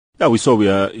Yeah, we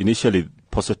are initially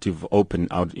positive open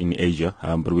out in Asia,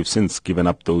 but we've since given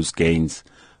up those gains.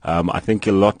 I think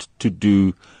a lot to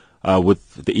do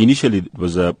with initially it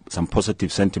was some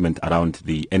positive sentiment around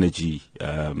the energy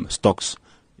stocks,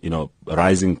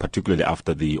 rising particularly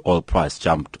after the oil price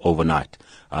jumped overnight.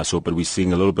 But we're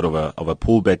seeing a little bit of a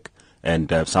pullback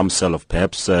and some sell-off,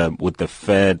 perhaps with the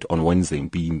Fed on Wednesday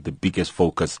being the biggest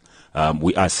focus.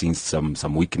 We are seeing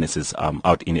some weaknesses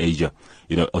out in Asia.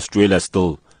 Australia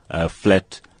still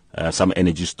flat. Some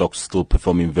energy stocks still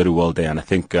performing very well there. And I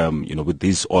think, with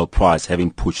this oil price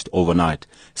having pushed overnight,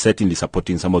 certainly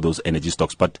supporting some of those energy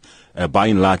stocks. But by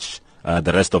and large,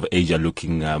 the rest of Asia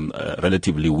looking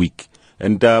relatively weak.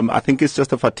 And I think it's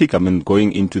just a fatigue. I mean,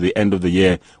 going into the end of the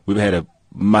year, we've had a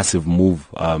massive move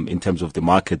in terms of the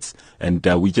markets. And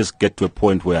we just get to a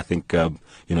point where I think,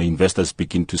 investors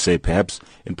begin to say perhaps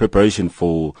in preparation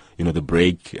for, the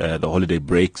break, the holiday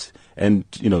breaks, and,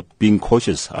 being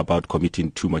cautious about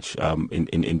committing too much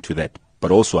into that.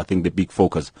 But also, I think the big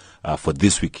focus for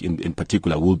this week in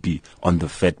particular will be on the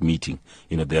Fed meeting.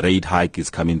 The rate hike is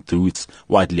coming through. It's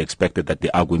widely expected that they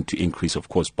are going to increase, of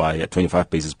course, by 25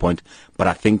 basis points. But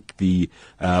I think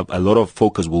a lot of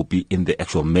focus will be in the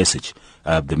actual message,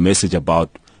 the message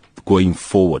about going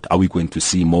forward. Are we going to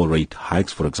see more rate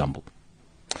hikes, for example?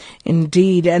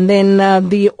 Indeed. And then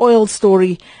the oil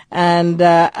story and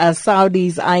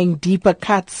Saudis eyeing deeper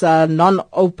cuts,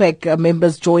 non-OPEC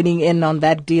members joining in on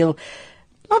that deal.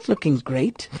 Not looking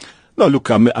great. No, look,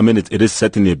 I mean, it is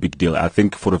certainly a big deal. I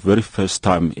think for the very first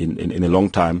time in a long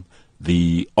time,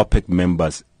 the OPEC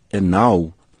members are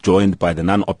now joined by the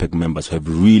non-OPEC members who have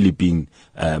really been,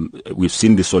 we've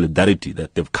seen the solidarity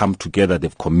that they've come together,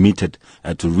 they've committed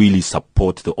to really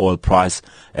support the oil price,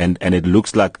 and it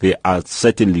looks like they are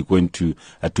certainly going to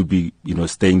be,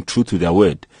 staying true to their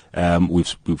word.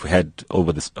 We've had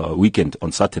over this weekend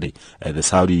on Saturday, the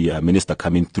Saudi minister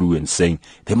coming through and saying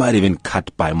they might even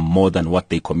cut by more than what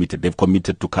they committed. They've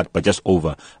committed to cut by just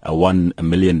over 1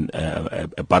 million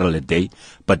a barrel a day.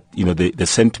 But, the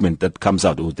sentiment that comes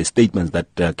out, or the statements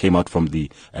that came out from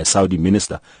the Saudi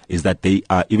minister, is that they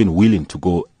are even willing to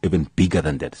go even bigger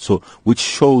than that. So, which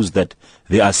shows that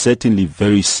they are certainly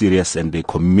very serious and they're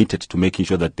committed to making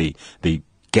sure that they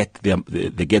get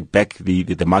back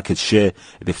the market share.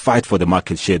 They fight for the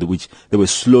market share, which they were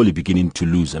slowly beginning to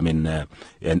lose. I mean,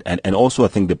 and also I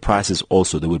think the prices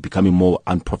also, they were becoming more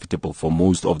unprofitable for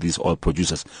most of these oil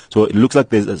producers. So it looks like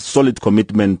there's a solid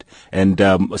commitment, and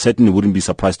certainly wouldn't be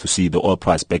surprised to see the oil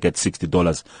price back at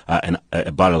 $60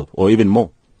 a barrel or even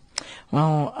more.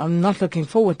 Well, I'm not looking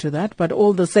forward to that, but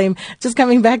all the same, just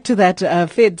coming back to that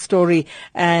Fed story,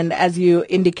 and as you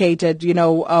indicated,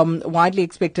 widely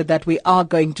expected that we are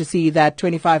going to see that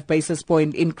 25 basis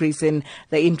point increase in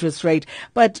the interest rate.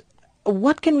 But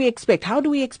what can we expect? How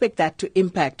do we expect that to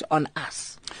impact on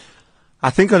us? I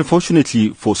think, unfortunately,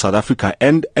 for South Africa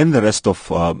and the rest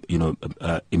of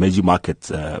emerging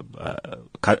market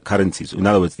currencies, in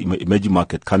other words, emerging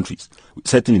market countries,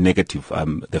 certainly negative.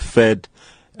 The Fed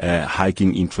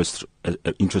hiking interest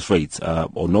rates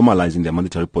or normalizing their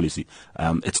monetary policy,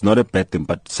 it's not a bad thing,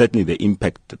 but certainly the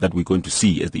impact that we're going to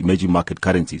see as the emerging market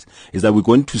currencies is that we're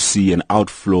going to see an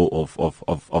outflow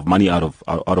of money out of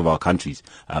our countries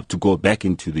to go back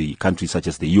into the countries such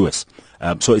as the US.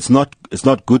 So it's not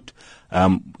good.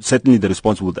 Certainly the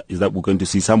response is that we're going to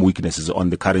see some weaknesses on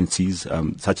the currencies,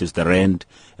 such as the rand.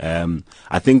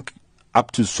 I think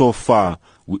up to so far,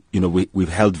 we've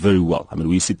held very well. I mean,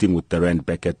 we're sitting with the rand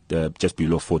back at just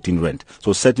below 14 rand.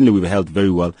 So certainly we've held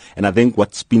very well. And I think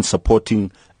what's been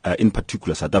supporting, in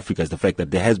particular, South Africa is the fact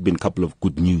that there has been a couple of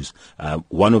good news.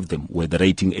 One of them were the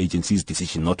rating agency's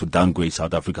decision not to downgrade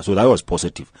South Africa. So that was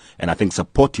positive and I think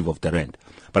supportive of the rand.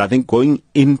 But I think going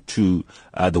into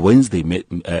the Wednesday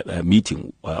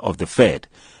meeting of the Fed,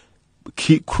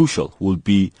 crucial will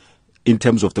be in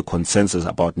terms of the consensus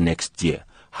about next year.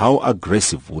 How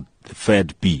aggressive would the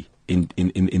Fed be in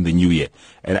the new year?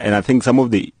 And I think some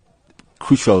of the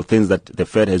crucial things that the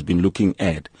Fed has been looking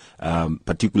at,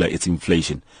 particularly its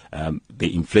inflation,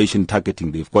 the inflation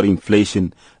targeting. They've got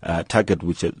inflation target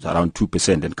which is around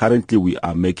 2%, and currently we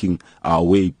are making our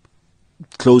way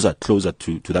closer to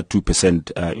that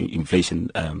 2%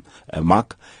 inflation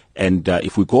mark. And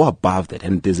if we go above that,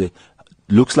 and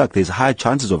looks like there's high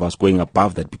chances of us going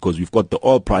above that because we've got the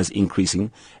oil price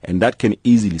increasing, and that can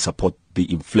easily support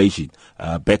the inflation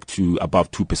back to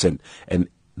above 2%. And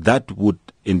that would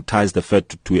entice the Fed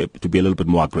to be a little bit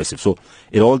more aggressive. So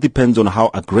it all depends on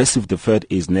how aggressive the Fed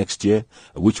is next year,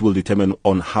 which will determine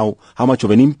on how much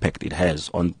of an impact it has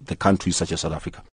on the countries such as South Africa.